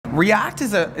React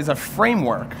is a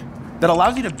framework that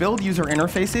allows you to build user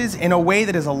interfaces in a way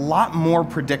that is a lot more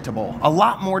predictable, a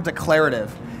lot more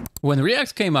declarative. When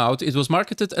React came out, it was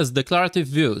marketed as declarative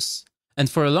views, and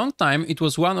for a long time it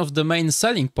was one of the main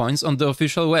selling points on the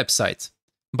official website.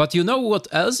 But you know what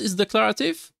else is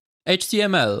declarative?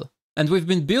 HTML, and we've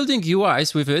been building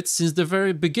UIs with it since the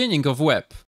very beginning of web.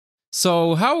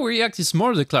 So how React is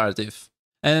more declarative,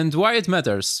 and why it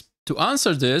matters? To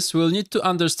answer this, we'll need to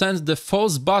understand the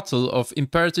false battle of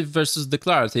imperative versus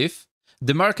declarative,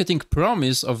 the marketing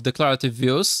promise of declarative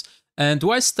views, and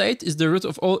why state is the root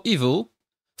of all evil.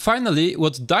 Finally,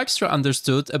 what Dijkstra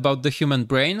understood about the human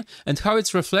brain and how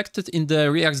it's reflected in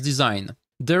the React's design.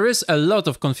 There is a lot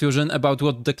of confusion about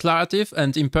what declarative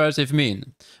and imperative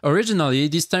mean. Originally,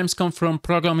 these terms come from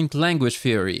programming language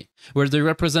theory, where they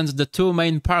represent the two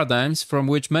main paradigms from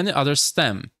which many others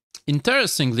stem.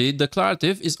 Interestingly,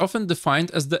 declarative is often defined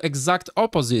as the exact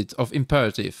opposite of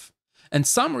imperative. And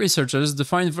some researchers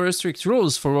define very strict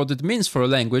rules for what it means for a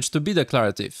language to be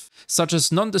declarative, such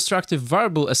as non-destructive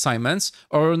variable assignments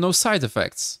or no side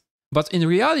effects. But in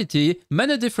reality,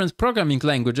 many different programming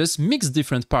languages mix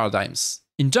different paradigms.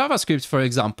 In JavaScript, for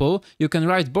example, you can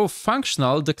write both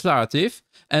functional declarative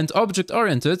and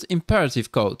object-oriented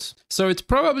imperative code. So it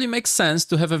probably makes sense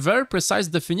to have a very precise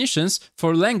definitions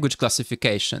for language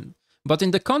classification. But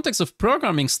in the context of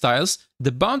programming styles,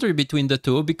 the boundary between the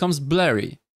two becomes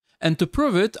blurry. And to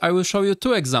prove it, I will show you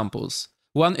two examples,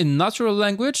 one in natural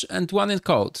language and one in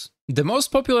code. The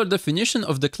most popular definition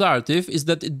of declarative is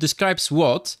that it describes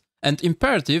what, and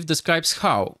imperative describes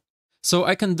how. So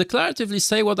I can declaratively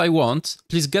say what I want,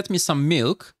 please get me some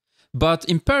milk, but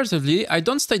imperatively I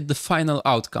don't state the final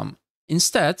outcome.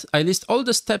 Instead, I list all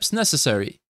the steps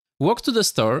necessary. Walk to the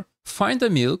store, find the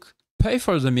milk, pay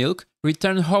for the milk,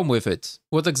 return home with it.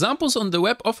 What examples on the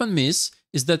web often miss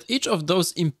is that each of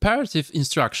those imperative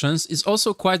instructions is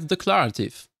also quite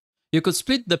declarative. You could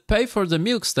split the pay for the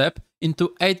milk step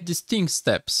into 8 distinct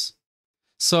steps.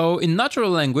 So in natural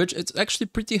language, it's actually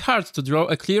pretty hard to draw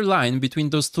a clear line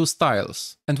between those two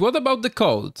styles. And what about the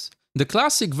code? The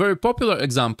classic, very popular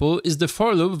example is the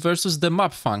for loop versus the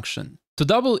map function. To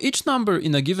double each number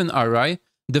in a given array,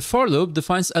 the for loop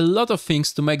defines a lot of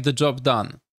things to make the job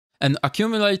done. An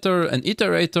accumulator, an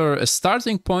iterator, a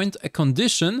starting point, a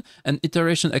condition, an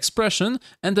iteration expression,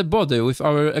 and a body with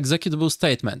our executable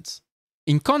statement.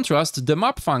 In contrast, the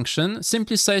map function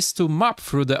simply says to map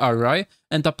through the array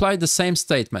and apply the same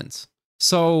statement.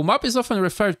 So map is often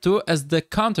referred to as the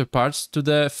counterpart to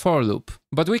the for loop.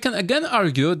 But we can again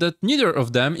argue that neither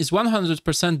of them is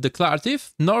 100%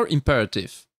 declarative nor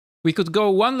imperative. We could go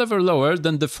one level lower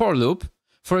than the for loop.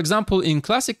 For example, in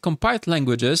classic compiled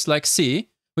languages like C,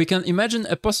 we can imagine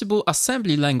a possible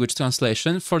assembly language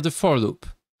translation for the for loop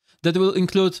that will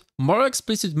include more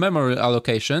explicit memory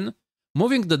allocation,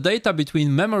 moving the data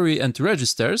between memory and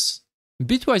registers,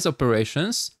 bitwise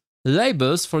operations,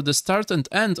 labels for the start and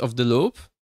end of the loop,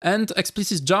 and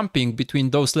explicit jumping between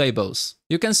those labels.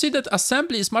 You can see that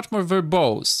assembly is much more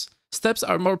verbose, steps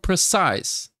are more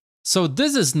precise. So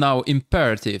this is now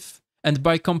imperative, and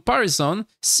by comparison,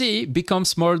 C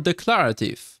becomes more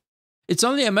declarative. It's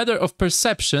only a matter of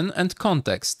perception and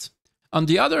context. On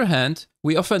the other hand,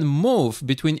 we often move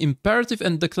between imperative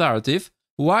and declarative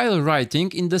while writing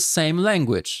in the same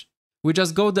language. We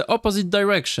just go the opposite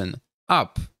direction,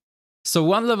 up. So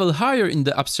one level higher in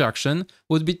the abstraction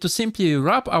would be to simply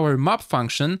wrap our map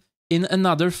function in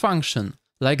another function,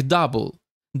 like double.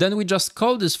 Then we just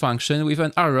call this function with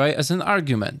an array as an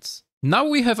argument. Now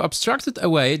we have abstracted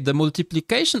away the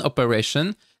multiplication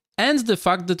operation and the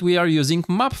fact that we are using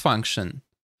map function.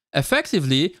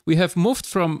 Effectively, we have moved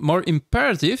from more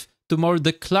imperative to more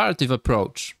declarative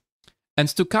approach. And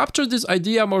to capture this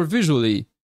idea more visually,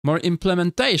 more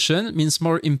implementation means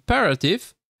more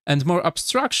imperative, and more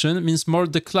abstraction means more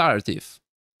declarative.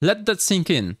 Let that sink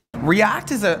in.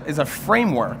 React is a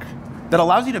framework that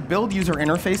allows you to build user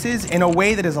interfaces in a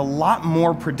way that is a lot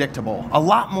more predictable, a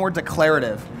lot more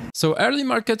declarative. So early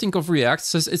marketing of React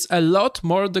says it's a lot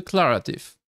more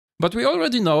declarative. But we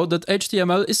already know that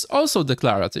HTML is also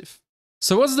declarative.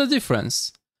 So what's the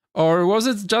difference? Or was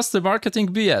it just the marketing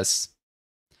BS?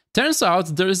 Turns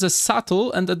out there is a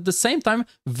subtle and at the same time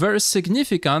very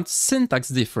significant syntax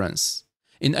difference.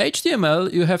 In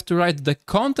HTML, you have to write the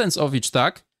contents of each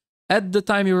tag at the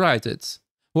time you write it,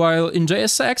 while in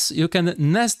JSX, you can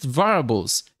nest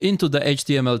variables into the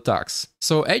HTML tags.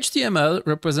 So HTML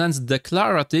represents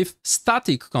declarative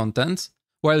static content,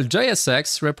 while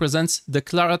JSX represents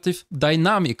declarative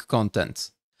dynamic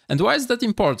content. And why is that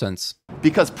important?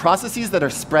 Because processes that are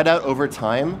spread out over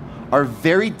time are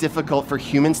very difficult for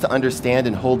humans to understand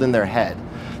and hold in their head.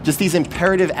 just these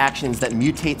imperative actions that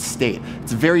mutate state.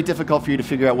 It's very difficult for you to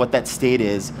figure out what that state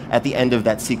is at the end of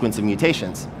that sequence of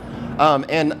mutations.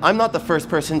 And I'm not the first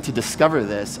person to discover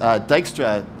this.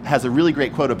 Dijkstra has a really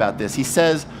great quote about this. He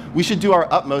says, "We should do our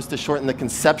utmost to shorten the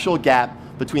conceptual gap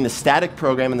between the static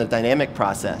program and the dynamic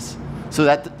process, so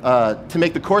that to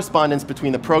make the correspondence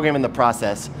between the program and the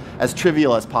process as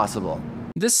trivial as possible."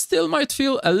 This still might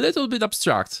feel a little bit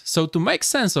abstract, so to make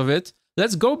sense of it,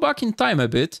 let's go back in time a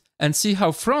bit and see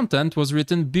how frontend was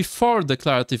written before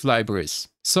declarative libraries.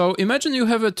 So imagine you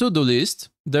have a to-do list,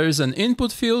 there is an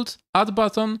input field, add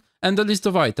button, and a list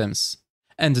of items.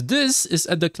 And this is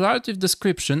a declarative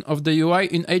description of the UI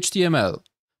in HTML,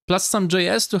 plus some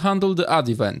JS to handle the add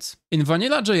event. In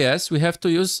vanilla JS, we have to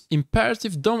use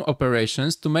imperative DOM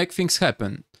operations to make things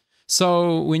happen.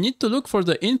 So we need to look for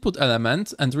the input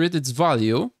element and read its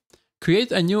value,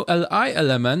 create a new li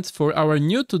element for our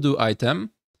new to-do item,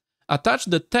 attach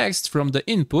the text from the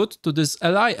input to this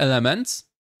li element,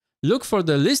 look for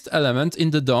the list element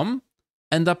in the DOM,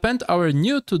 and append our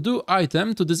new to-do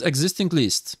item to this existing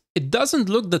list. It doesn't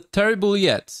look that terrible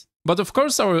yet, but of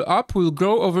course our app will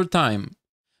grow over time.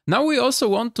 Now we also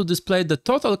want to display the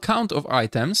total count of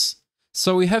items,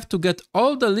 so we have to get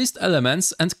all the list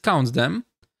elements and count them,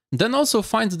 then also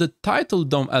find the title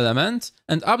DOM element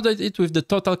and update it with the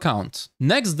total count.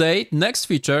 Next date, next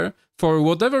feature, for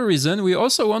whatever reason we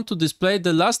also want to display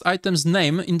the last item's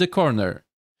name in the corner.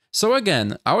 So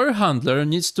again, our handler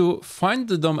needs to find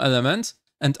the DOM element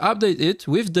and update it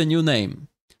with the new name.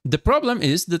 The problem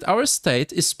is that our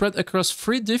state is spread across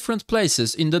 3 different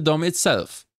places in the DOM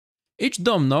itself. Each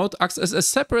DOM node acts as a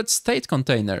separate state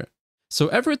container. So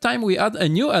every time we add a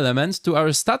new element to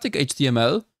our static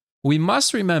HTML, we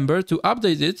must remember to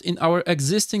update it in our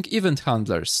existing event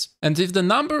handlers. And if the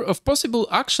number of possible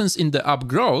actions in the app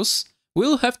grows,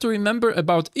 we'll have to remember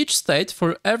about each state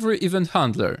for every event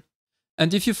handler.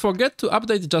 And if you forget to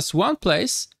update just one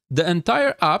place, the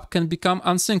entire app can become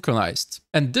unsynchronized.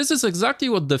 And this is exactly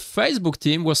what the Facebook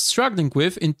team was struggling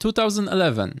with in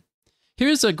 2011. Here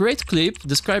is a great clip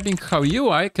describing how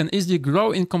UI can easily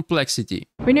grow in complexity.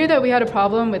 We knew that we had a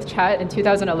problem with chat in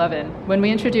 2011 when we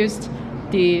introduced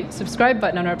the subscribe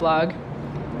button on our blog.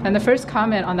 And the first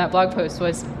comment on that blog post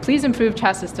was, "Please improve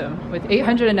chat system," with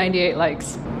 898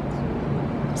 likes.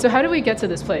 So how do we get to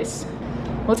this place?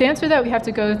 Well, to answer that, we have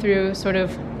to go through sort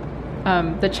of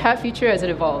the chat feature as it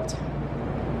evolved.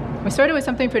 We started with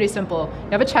something pretty simple.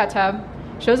 You have a chat tab,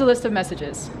 shows a list of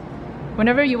messages.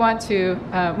 Whenever you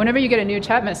get a new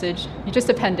chat message, you just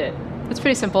append it. It's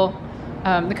pretty simple.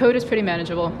 The code is pretty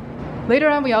manageable. Later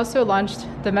on, we also launched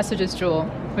the messages jewel,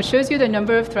 which shows you the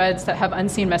number of threads that have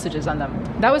unseen messages on them.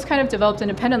 That was kind of developed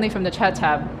independently from the chat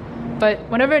tab. But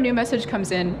whenever a new message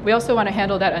comes in, we also want to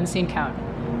handle that unseen count.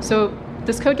 So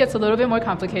this code gets a little bit more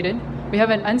complicated. We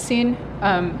have an unseen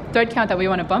thread count that we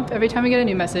want to bump every time we get a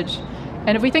new message.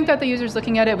 And if we think that the user is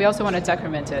looking at it, we also want to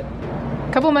decrement it.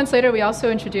 A couple months later, we also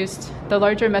introduced the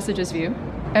larger messages view.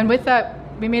 And with that,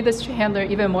 we made this handler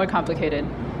even more complicated.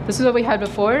 This is what we had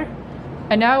before.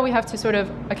 And now we have to sort of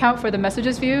account for the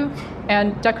messages view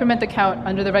and decrement the count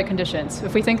under the right conditions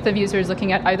if we think the user is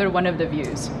looking at either one of the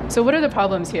views. So what are the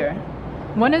problems here?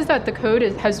 One is that the code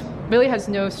really has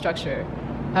no structure.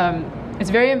 It's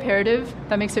very imperative,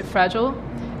 that makes it fragile,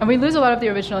 and we lose a lot of the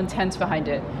original intent behind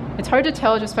it. It's hard to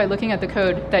tell just by looking at the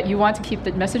code that you want to keep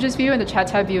the messages view and the chat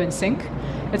tab view in sync.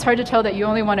 It's hard to tell that you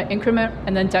only want to increment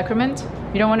and then decrement.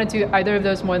 You don't want to do either of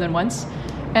those more than once.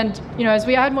 And as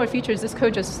we add more features, this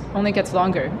code just only gets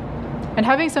longer. And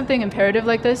having something imperative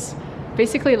like this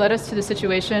basically led us to the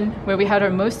situation where we had our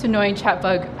most annoying chat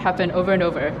bug happen over and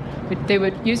over.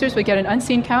 Users would get an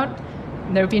unseen count,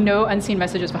 and there would be no unseen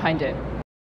messages behind it.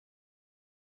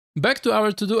 Back to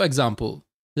our to-do example.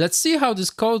 Let's see how this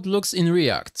code looks in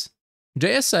React.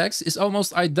 JSX is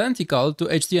almost identical to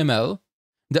HTML.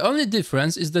 The only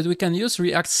difference is that we can use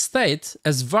React state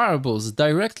as variables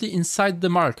directly inside the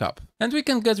markup, and we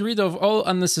can get rid of all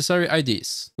unnecessary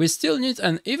IDs. We still need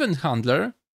an event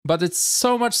handler, but it's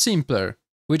so much simpler.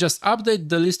 We just update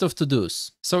the list of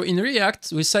to-dos. So in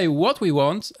React, we say what we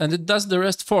want, and it does the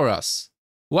rest for us.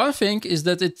 One thing is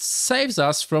that it saves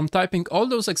us from typing all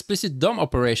those explicit DOM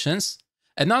operations.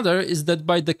 Another is that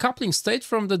by decoupling state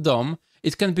from the DOM,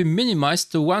 it can be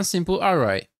minimized to one simple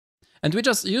array. And we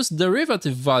just use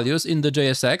derivative values in the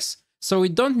JSX, so we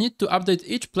don't need to update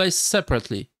each place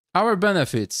separately. Our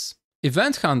benefits.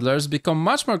 Event handlers become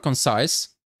much more concise,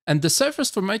 and the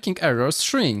surface for making errors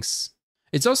shrinks.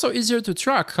 It's also easier to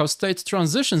track how state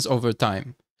transitions over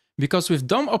time, because with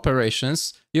DOM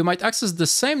operations, you might access the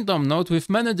same DOM node with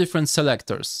many different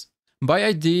selectors. by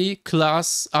ID,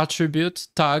 class, attribute,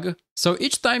 tag. So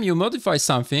each time you modify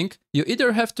something, you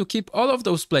either have to keep all of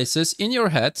those places in your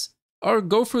head or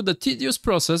go through the tedious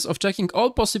process of checking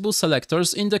all possible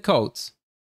selectors in the code.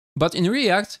 But in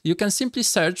React, you can simply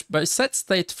search by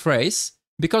setState phrase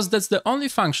because that's the only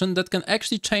function that can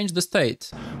actually change the state.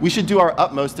 We should do our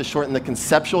utmost to shorten the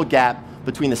conceptual gap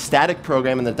between the static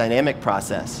program and the dynamic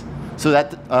process, so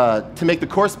that to make the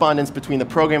correspondence between the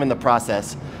program and the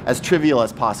process as trivial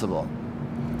as possible.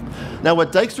 Now,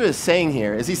 what Dijkstra is saying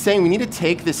here is he's saying we need to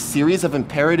take this series of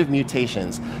imperative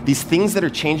mutations, these things that are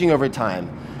changing over time,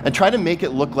 and try to make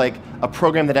it look like a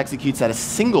program that executes at a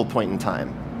single point in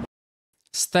time.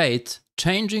 State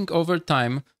changing over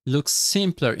time looks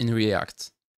simpler in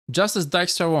React, just as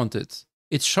Dijkstra wanted.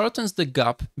 It shortens the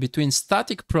gap between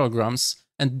static programs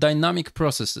and dynamic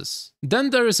processes.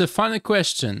 Then there is a funny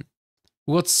question.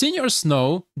 What seniors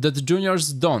know that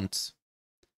juniors don't?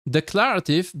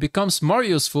 Declarative becomes more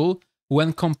useful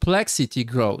when complexity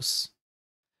grows.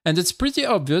 And it's pretty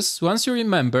obvious once you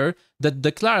remember that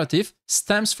declarative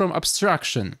stems from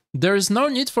abstraction. There is no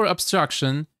need for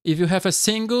abstraction if you have a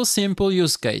single simple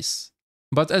use case.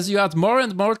 But as you add more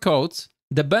and more code,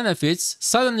 the benefits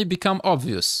suddenly become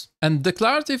obvious. And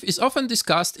declarative is often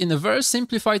discussed in a very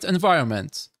simplified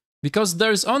environment, because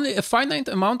there is only a finite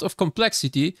amount of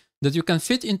complexity that you can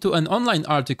fit into an online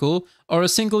article or a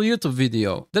single YouTube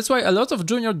video. That's why a lot of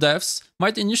junior devs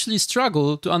might initially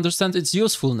struggle to understand its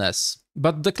usefulness.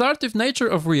 But the declarative nature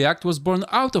of React was born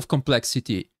out of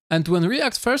complexity. And when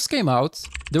React first came out,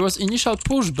 there was initial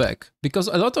pushback, because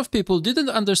a lot of people didn't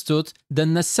understood the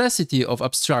necessity of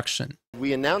abstraction.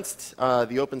 We announced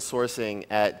the open sourcing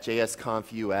at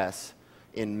JSConf US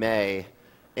in May,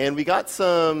 and we got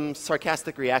some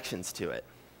sarcastic reactions to it.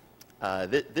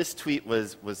 This tweet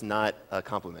was not a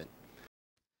compliment.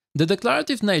 The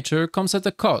declarative nature comes at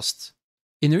a cost.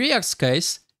 In React's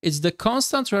case, it's the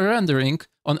constant re-rendering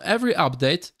on every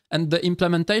update and the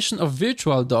implementation of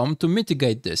virtual DOM to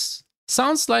mitigate this.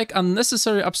 Sounds like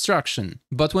unnecessary abstraction,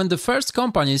 but when the first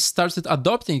companies started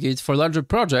adopting it for larger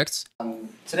projects...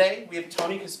 Today we have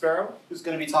Tony Caspero, who's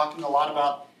going to be talking a lot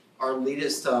about our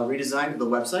latest redesign of the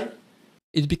website.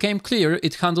 It became clear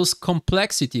it handles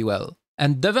complexity well.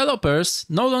 And developers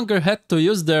no longer had to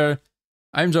use their...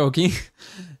 I'm joking.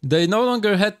 They no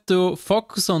longer had to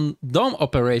focus on DOM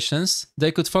operations,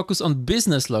 they could focus on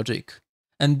business logic.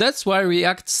 And that's why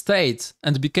React stayed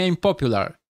and became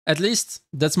popular. At least,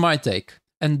 that's my take.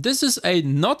 And this is a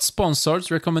not sponsored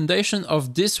recommendation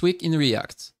of This Week in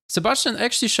React. Sebastian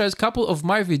actually shared a couple of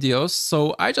my videos,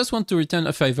 so I just want to return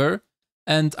a favor.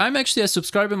 And I'm actually a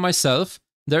subscriber myself.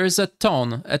 There is a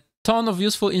ton of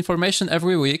useful information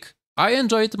every week. I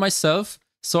enjoy it myself,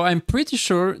 so I'm pretty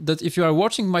sure that if you are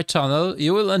watching my channel,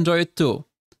 you will enjoy it too.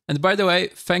 And by the way,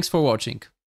 thanks for watching.